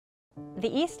The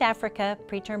East Africa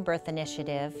Preterm Birth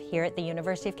Initiative here at the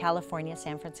University of California,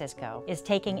 San Francisco is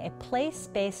taking a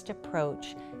place-based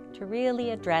approach to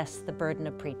really address the burden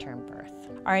of preterm birth.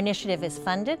 Our initiative is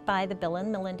funded by the Bill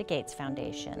and Melinda Gates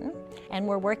Foundation, and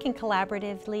we're working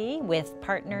collaboratively with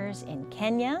partners in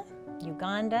Kenya,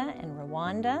 Uganda, and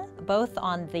Rwanda, both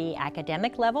on the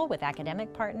academic level with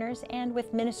academic partners and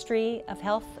with Ministry of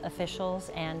Health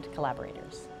officials and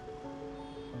collaborators.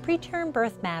 Preterm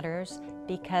birth matters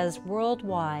because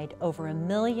worldwide over 1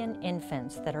 million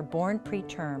infants that are born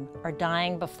preterm are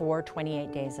dying before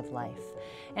 28 days of life.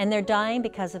 And they're dying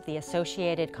because of the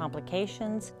associated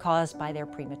complications caused by their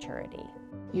prematurity.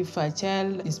 If a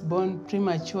child is born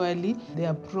prematurely, they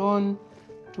are prone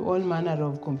to all manner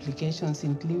of complications,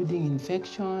 including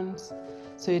infections.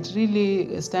 So it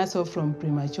really starts off from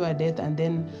premature death, and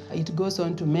then it goes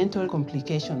on to mental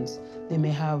complications. They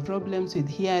may have problems with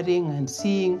hearing and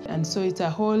seeing, and so it's a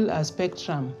whole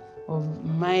spectrum of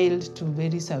mild to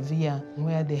very severe,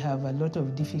 where they have a lot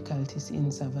of difficulties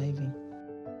in surviving.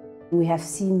 We have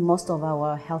seen most of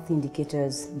our health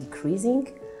indicators decreasing,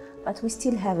 but we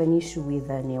still have an issue with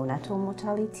neonatal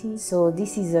mortality. So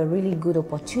this is a really good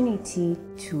opportunity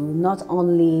to not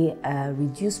only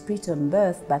reduce preterm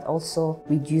birth, but also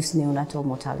reduce neonatal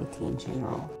mortality in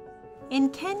general. In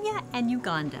Kenya and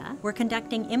Uganda, we're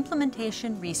conducting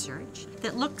implementation research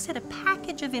that looks at a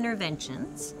package of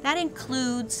interventions that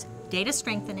includes data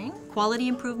strengthening, quality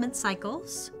improvement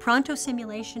cycles, pronto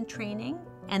simulation training,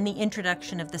 and the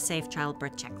introduction of the Safe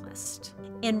Childbirth Checklist.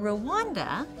 In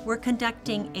Rwanda, we're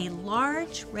conducting a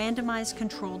large randomized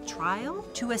controlled trial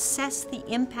to assess the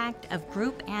impact of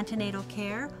group antenatal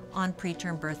care on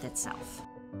preterm birth itself.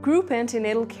 Group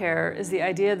antenatal care is the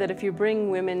idea that if you bring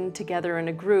women together in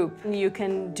a group, you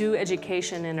can do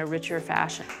education in a richer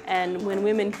fashion. And when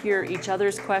women hear each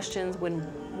other's questions, when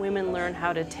women learn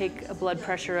how to take a blood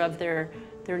pressure of their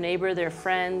neighbor, their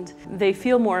friend, they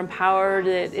feel more empowered.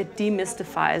 It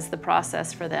demystifies the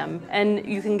process for them. And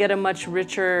you can get a much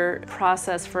richer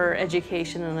process for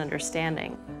education and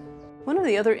understanding. One of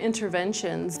the other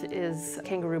interventions is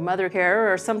kangaroo mother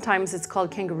care, or sometimes it's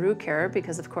called kangaroo care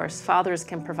because, of course, fathers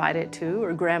can provide it too,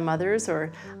 or grandmothers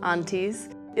or aunties.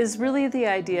 Is really the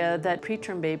idea that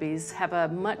preterm babies have a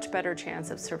much better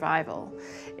chance of survival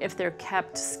if they're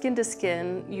kept skin to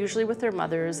skin, usually with their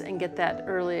mothers, and get that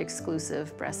early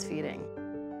exclusive breastfeeding.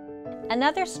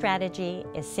 Another strategy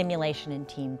is simulation and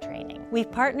team training.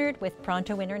 We've partnered with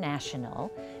Pronto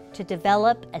International to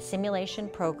develop a simulation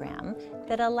program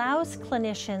that allows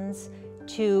clinicians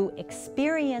to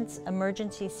experience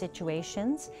emergency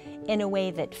situations in a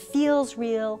way that feels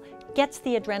real, gets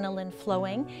the adrenaline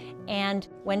flowing, and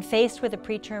when faced with a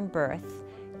preterm birth,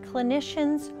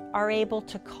 clinicians are able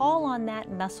to call on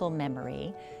that muscle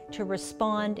memory to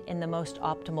respond in the most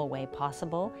optimal way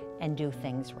possible and do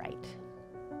things right.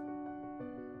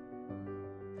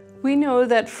 We know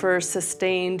that for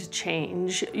sustained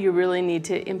change, you really need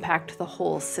to impact the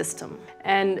whole system.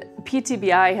 And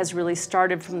PTBi has really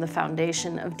started from the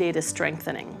foundation of data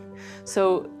strengthening.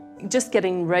 So just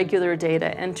getting regular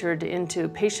data entered into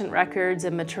patient records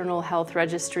and maternal health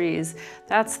registries,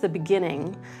 that's the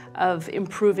beginning of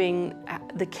improving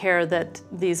the care that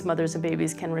these mothers and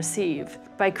babies can receive.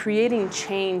 By creating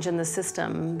change in the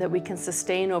system that we can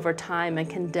sustain over time and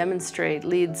can demonstrate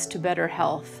leads to better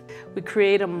health, we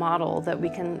create a model that we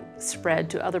can spread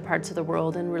to other parts of the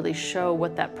world and really show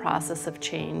what that process of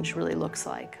change really looks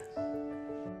like.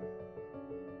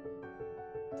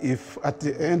 If at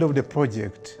the end of the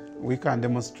project, we can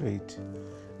demonstrate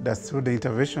that through the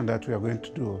intervention that we are going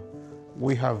to do,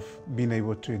 we have been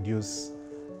able to reduce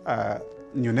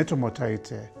neonatal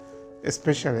mortality,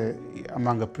 especially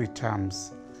among the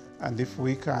preterms. And if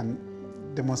we can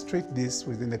demonstrate this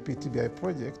within the PTBi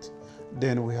project,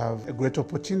 then we have a great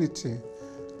opportunity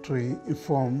to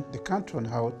inform the country on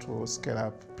how to scale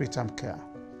up preterm care.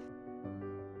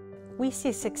 We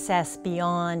see success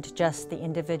beyond just the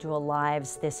individual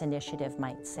lives this initiative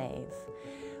might save.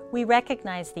 We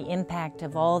recognize the impact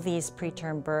of all these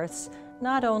preterm births,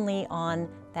 not only on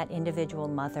that individual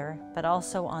mother, but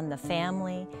also on the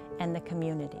family and the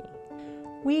community.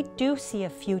 We do see a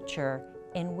future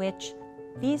in which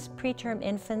these preterm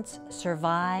infants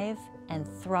survive and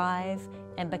thrive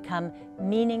and become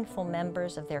meaningful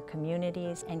members of their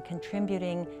communities and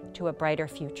contributing to a brighter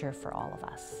future for all of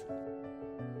us.